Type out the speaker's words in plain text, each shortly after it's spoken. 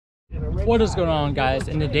What is going on, guys?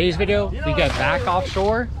 In today's video, we get back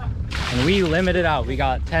offshore and we limited out. We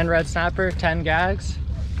got 10 red snapper, 10 gags,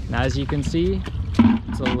 and as you can see,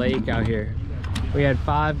 it's a lake out here. We had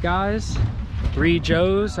 5 guys, 3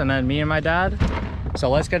 Joes, and then me and my dad. So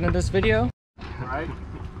let's get into this video. All right.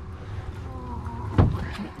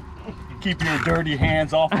 Keep your dirty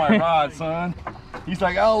hands off my rod, son. He's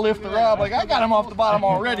like, I'll lift the rod. Like, I got him off the bottom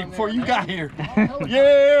already before you got here.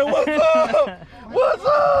 Yeah, what's up? What's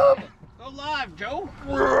up? Go live, Joe.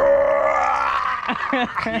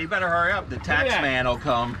 You better hurry up. The tax man will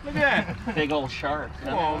come. Look at that. Big old shark.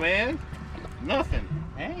 Come on, man. Nothing.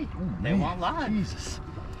 Hey, they want live. Jesus.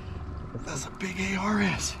 That's a big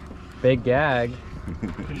ARS. Big gag.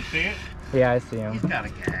 Can you see it? Yeah, I see him. He's got a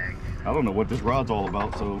gag. I don't know what this rod's all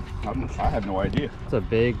about, so I have no idea. It's a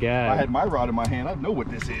big If gag. I had my rod in my hand, I'd know what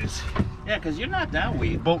this is. Yeah, because you're not that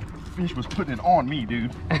weak. Boat fish was putting it on me,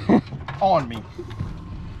 dude. On me.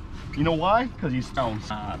 You know why? Because he's stones.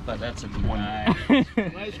 But that's a nice,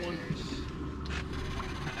 Nice one.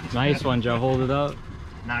 Nice one, Joe. Hold it up.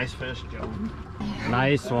 nice fish, Joe.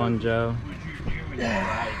 Nice one, Joe.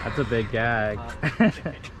 That's a big gag.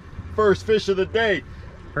 First fish of the day.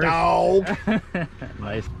 First- Dog.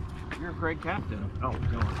 Nice. You're a great captain. Oh,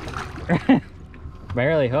 Joe.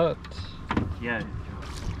 Barely hooked. Yeah.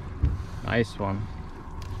 Nice one.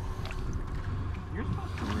 You're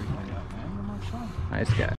supposed to rig that up, man. You're my son.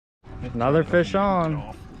 Nice guy. Another fish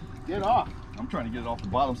on. Get off. I'm trying to get it off the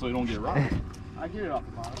bottom so it don't get right. I get it off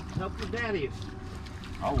the bottom. Help the daddies.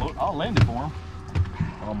 I'll land it for him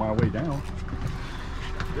on my way down.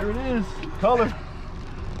 There it is. Color.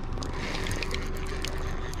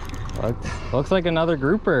 Looks like another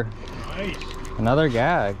grouper. Nice. Another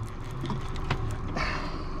gag.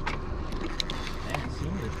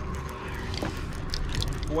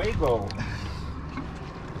 Fuego.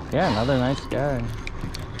 Yeah, another nice gag.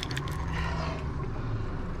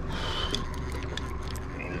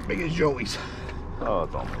 Ain't as big as Joey's. Oh,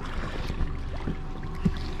 it's almost.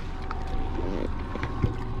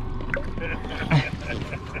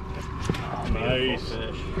 Nice.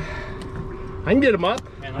 Fish. I can get him up.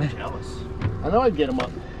 Man, I'm jealous. I know I'd get him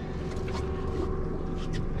up.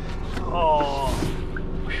 Oh.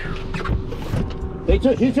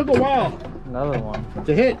 He took a while Another one.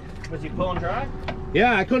 to hit. Was he pulling dry?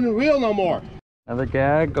 Yeah, I couldn't reel no more. Another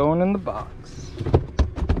gag going in the box.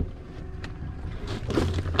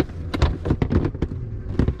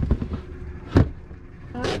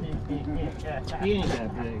 He ain't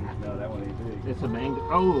that big. No, that one ain't big. It's a mango.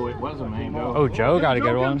 Oh, it was a mango. Oh, Joe got a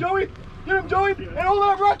good one. Joey! Get him, Joey! And don't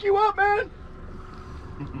let him rock you up, man!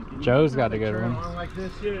 Joe's got a good one. Like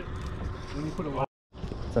this shit. When you put a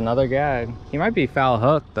It's another gag. He might be foul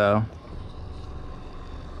hooked though.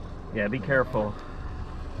 Yeah, be careful.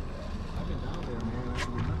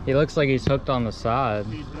 He looks like he's hooked on the side.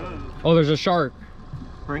 Oh, there's a shark.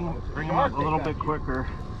 Bring him up a little bit quicker.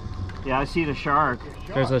 Yeah, I see the shark.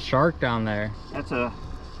 There's a shark down there. That's a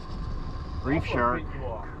reef shark.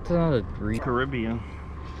 It's another reef. Caribbean.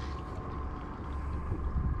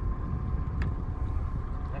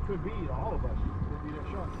 That could be all of us. Could be that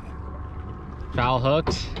shark. Foul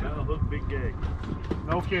hooked. Foul hook, big gag.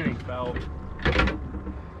 No kidding. Foul.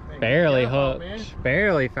 Barely hooked.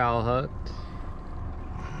 Barely foul hooked.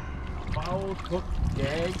 Foul hook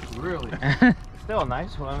gag. Really? Still a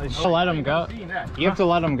nice one. You let him go. You have to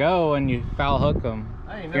let them go when you foul hook them.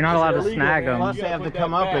 You're not allowed to snag them. Plus they have to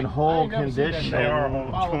come up in whole condition.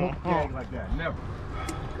 Foul hook gag like that. Never.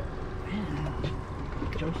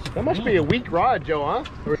 That must be a weak rod, Joe, huh?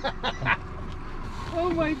 Oh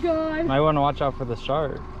my god. Might want to watch out for the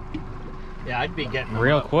shark. Yeah, I'd be getting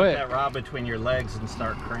real up, quick. Put that rod between your legs and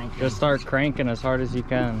start cranking. Just start cranking as hard as you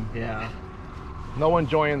can. Yeah. No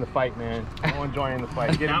enjoying the fight, man. No enjoying the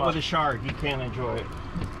fight. Get Not with a shark. You can't enjoy it.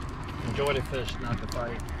 Enjoy the fish, not the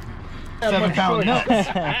fight. 7 pound nuts.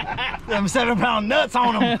 Them 7 pound nuts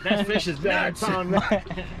on them. That fish is nuts. Oh,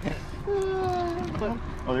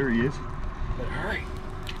 there he is.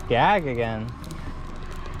 Gag again.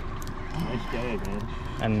 Nice gag, man.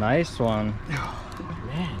 A nice one.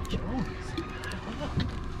 Man, Joe.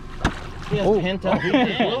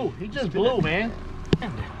 Oh. He just blew, man.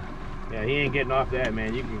 Yeah, he ain't getting off that,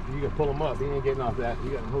 man. You can pull him up. He ain't getting off that.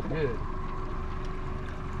 You got him hooked good.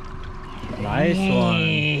 Nice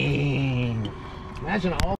one.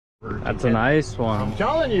 Imagine all. That's a nice one. I'm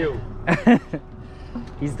telling you.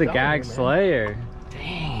 He's the gag slayer.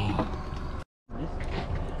 Dang.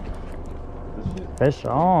 Fish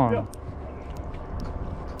on.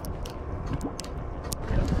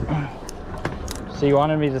 So you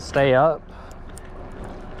wanted me to stay up?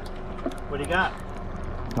 What do you got?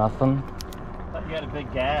 Nothing. Thought You had a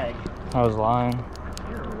big gag. I was lying.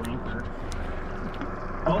 You're a winker.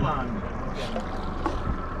 Hold on.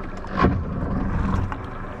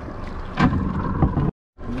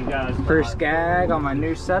 You guys. First gag on my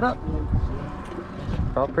new setup.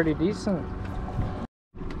 Felt pretty decent.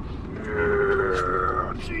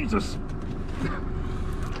 Jesus.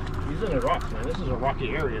 He's in the rocks, man. This is a rocky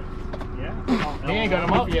area. Yeah. He ain't got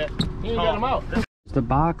him out yet. He ain't got him out. It's the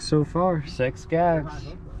box so far. 6 gags.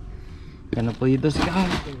 Gonna bleed this guy.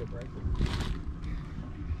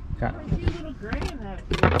 Got.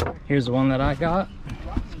 Here's the one that I got.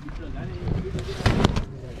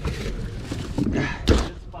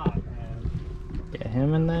 Get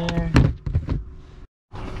him in there.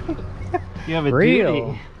 You have a Real.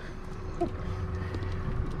 duty.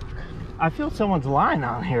 I feel someone's lying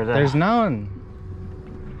on here though. There's none.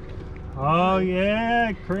 Oh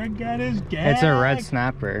yeah, Craig got his gag. It's a red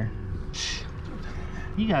snapper.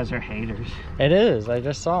 You guys are haters. It is. I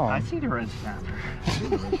just saw I him. see the red snapper.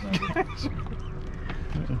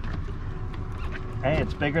 Hey,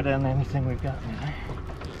 it's bigger than anything we've got, man.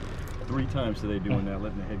 3 times today doing that,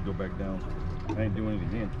 letting the head go back down. I ain't doing it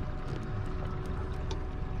again.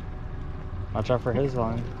 Watch out for his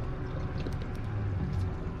line.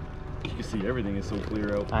 You can see everything is so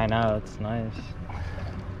clear out. I know, it's nice.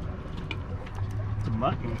 It's a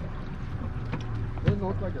mutton. It doesn't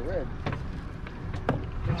look like a red.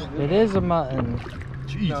 It is a mutton.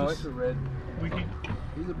 Jesus. No, it's a red. We can.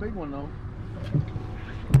 He's a big one though.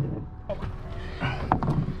 I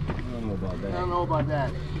don't know about I that. don't know about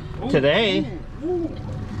that. Today.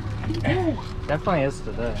 Definitely is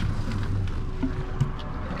today.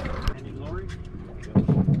 Any glory?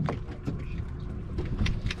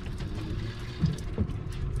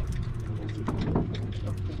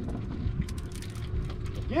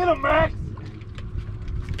 Get him, Max!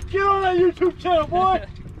 Get on that YouTube channel, boy!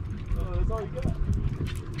 Oh, that's all you got.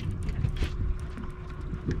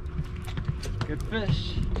 Good fish.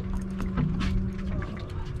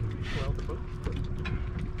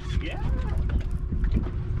 Yeah.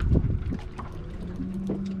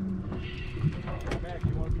 Max,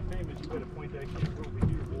 you want to be famous, you better point that camera over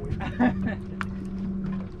here, boy.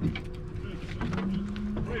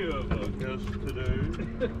 We have a guest today.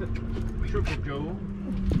 Triple Joe.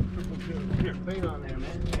 Triple Joe. Here, paint on there,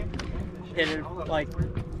 man. Hit it like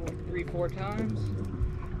 3-4 times.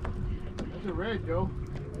 That's a red, Joe.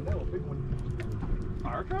 I know, a big one.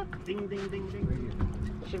 Fire truck? Ding, ding, ding, ding.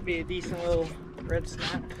 Should be a decent little red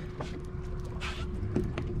snap.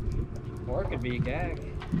 Or it could be a gag.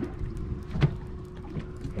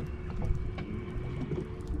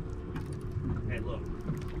 Hey, look.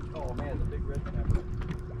 Oh man, the big red snapper.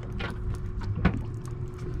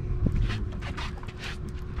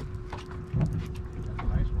 That's a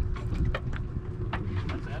nice one.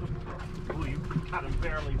 That's edible. Oh, you got him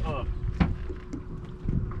barely hooked.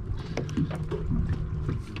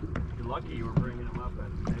 You're lucky you were bringing him up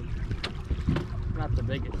at the nature. Not the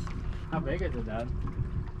biggest. How big is it, Dad?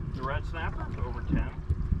 The red snapper? Over 10.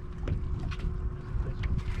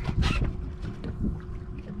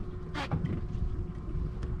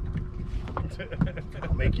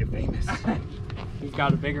 I'll make you famous. He's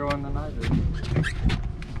got a bigger one than I do.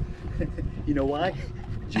 You know why?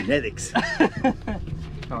 Genetics.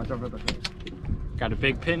 Got a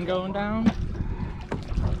big pin going down.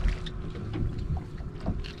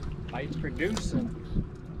 Bite's producing.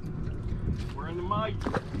 We're in the mic.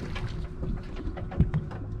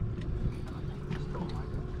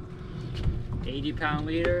 80-pound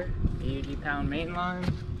leader, 80-pound main line.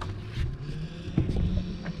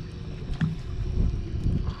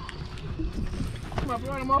 I'm up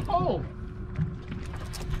right on my pole.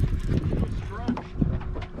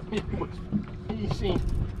 You see?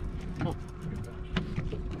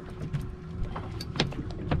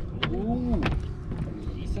 Ooh,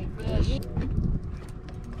 decent fish. Decent.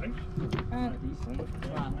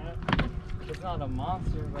 It's not a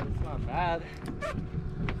monster, but it's not bad.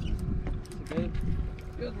 It's a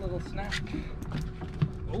good little snap.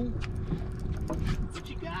 Oh, What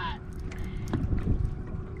you got?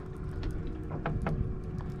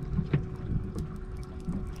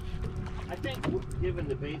 I think, given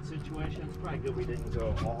the bait situation, it's probably good we didn't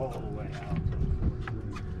go all the way out.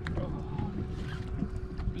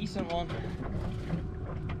 decent one.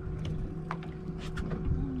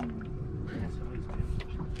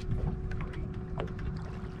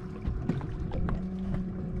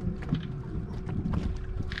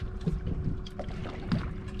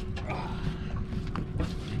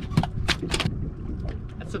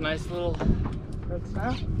 That's a nice little red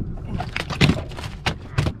snap. Is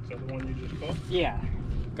that the one you just caught? Yeah.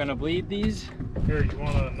 Gonna bleed these. Here, you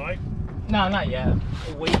want a knife? No, not yet.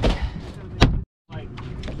 Wait.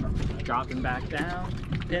 Dropping back down.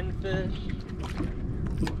 Pinfish.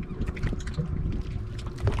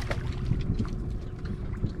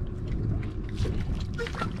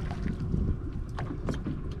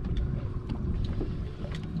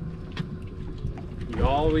 You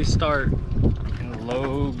always start in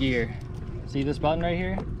low gear. See this button right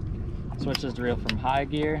here? Switches the reel from high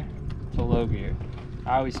gear to low gear.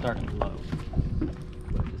 I always start in low.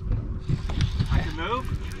 I can move.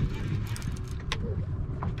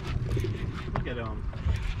 Look at him.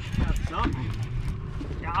 Got something.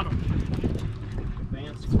 Got him.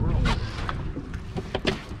 Advanced squirrel.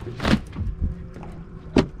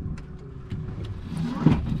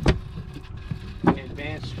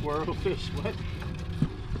 Advanced squirrel fish. What?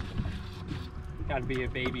 Gotta be a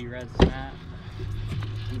baby red snap.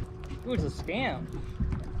 Ooh, it's a scam.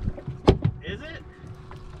 Is it?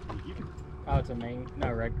 Oh, it's a main,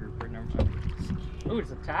 no, red grouper, never mind. Ooh,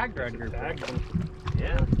 it's a tagged red grouper.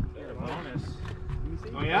 Yeah. They're a bonus.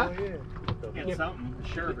 Oh yeah? Get something, a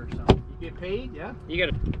shirt or something. You get paid, yeah?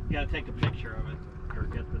 You gotta take a picture of it or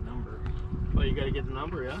get the number. Oh, you gotta get the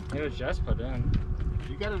number, yeah? it was just put in.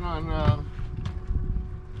 You got it on,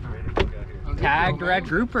 Alright, we got here. on Tagged video, red man.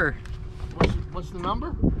 grouper. What's the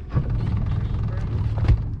number?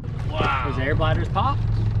 Wow. His air bladders popped.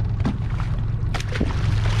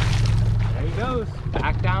 There he goes.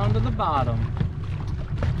 Back down to the bottom.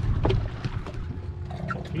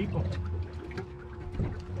 People.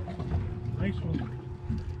 Nice one.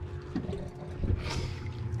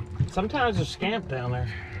 Sometimes there's scamp down there.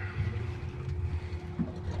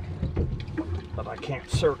 But I can't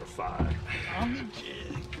certify it.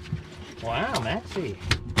 Wow, Maxie.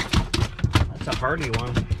 That's a hardy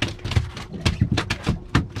one.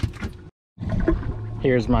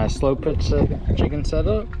 Here's my slow pitch jigging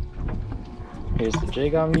setup. Here's the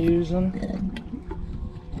jig I'm using.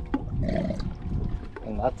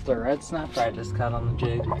 And that's the red snapper I just caught on the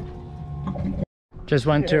jig. Just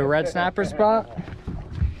went to a red snapper spot.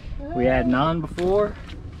 We had none before.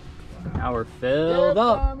 Now we're filled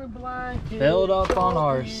up. Filled up on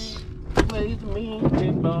ours.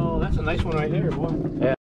 That's a nice one right there, boy.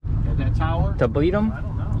 Yeah. Got that tower? To bleed them, I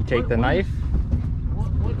don't know. you take the knife,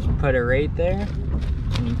 put it right there,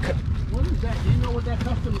 and you What is that? Do you know what that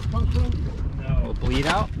custom comes from? will bleed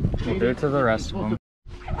out. We'll do it to the rest of them.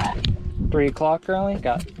 3 o'clock currently.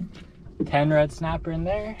 Got 10 red snapper in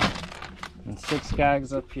there and 6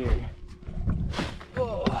 gags up here.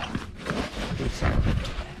 Oh.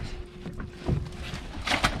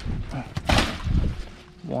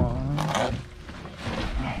 One.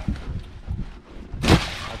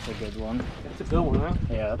 That's a good one. That's a good one, huh?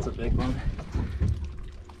 Yeah, that's a big one.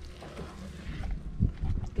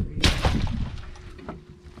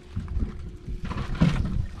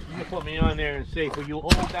 You can put me on there and say, for you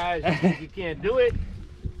old guys, if you can't do it,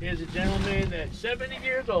 here's a gentleman that's 70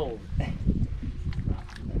 years old.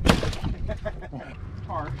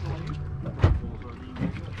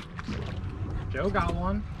 Joe got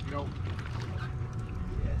one. No.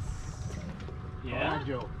 Yeah?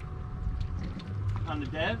 Joe. On the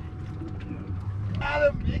dead?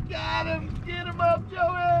 Got him! You got him! Get him up,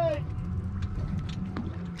 Joey!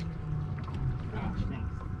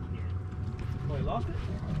 Oh, he lost it?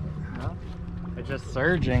 No. It's just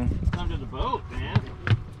surging. It's under the boat, man.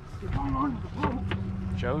 It's going on to the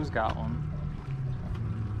boat. Joe's got one.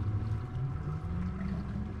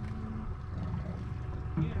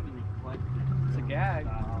 It's a gag.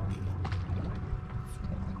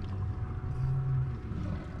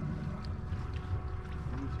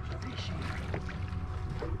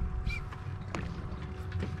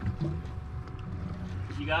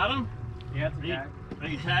 You got him? Yeah, it's a gag. Are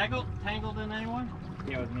you tangled in anyone?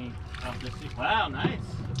 Yeah, with me. Oh, wow, nice.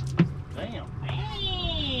 Damn.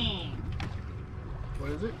 Dang.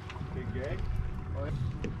 What is it? Big gag.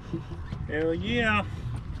 Hell yeah.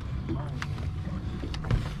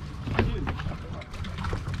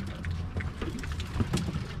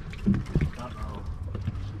 Uh-oh.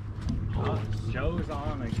 Oh, Joe's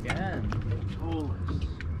on again.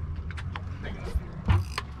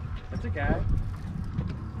 That's a gag.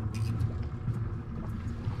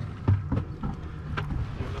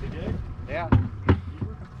 Yeah.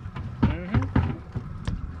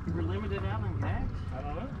 You were limited out on gags? I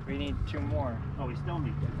don't know. We need 2 more. Oh, we still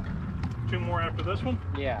need 2 more after this one?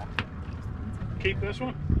 Yeah. Keep this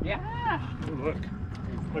one? Yeah. Oh, look.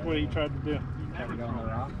 Look what he tried to do. Can we go on the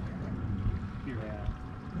rock? Yeah.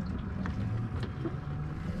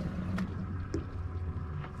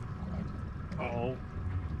 Uh-oh.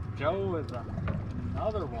 Joe is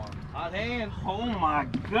another one. Hot hand. Oh my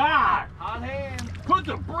God! Hot hand. Put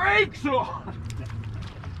the brakes on.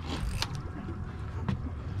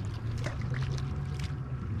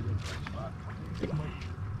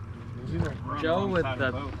 Joe with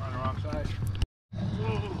the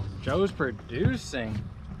Joe's producing.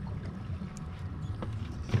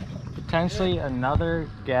 Potentially another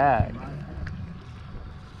gag.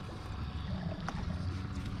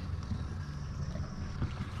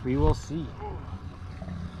 We will see.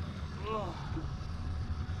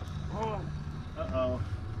 Uh-oh.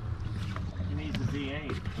 He needs a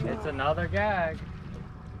V8. It's another gag.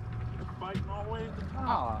 It's biting all the way at the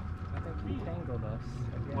top. Oh, I think he tangled us.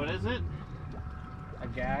 Again. What is it? A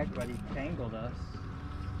gag, but he tangled us.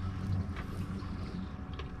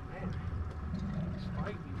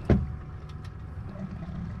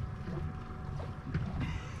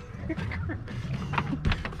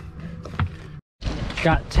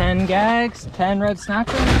 Got 10 gags, 10 red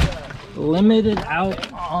snappers, limited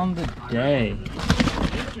out on the day.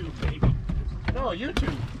 YouTube, baby. No,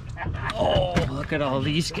 YouTube. Oh, look at all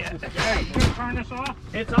these gags. Hey, can you turn this off?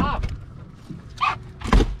 It's off.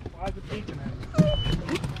 Why is it beeping at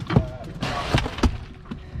me?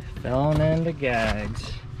 Filling into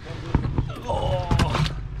gags. Oh.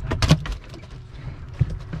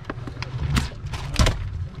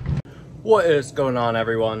 What is going on,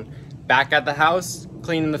 everyone? Back at the house,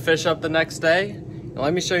 cleaning the fish up the next day. And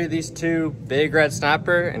let me show you these two big red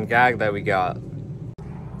snapper and gag that we got.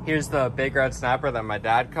 Here's the big red snapper that my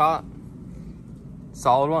dad caught.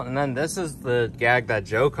 Solid one. And then this is the gag that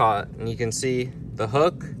Joe caught. And you can see the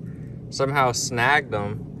hook somehow snagged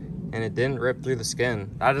them and it didn't rip through the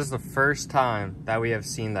skin. That is the first time that we have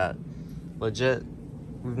seen that. Legit,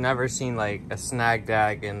 we've never seen like a snag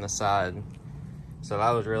gag in the side. So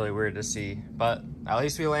that was really weird to see. But at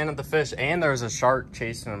least we landed the fish and there was a shark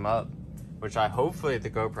chasing him up, which hopefully the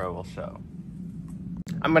GoPro will show.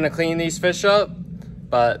 I'm gonna clean these fish up,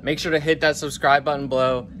 but make sure to hit that subscribe button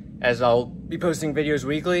below as I'll be posting videos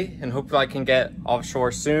weekly and hopefully I can get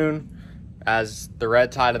offshore soon as the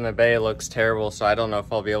red tide in the bay looks terrible. So I don't know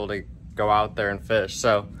if I'll be able to go out there and fish.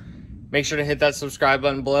 So make sure to hit that subscribe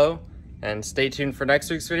button below and stay tuned for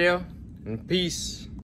next week's video and peace.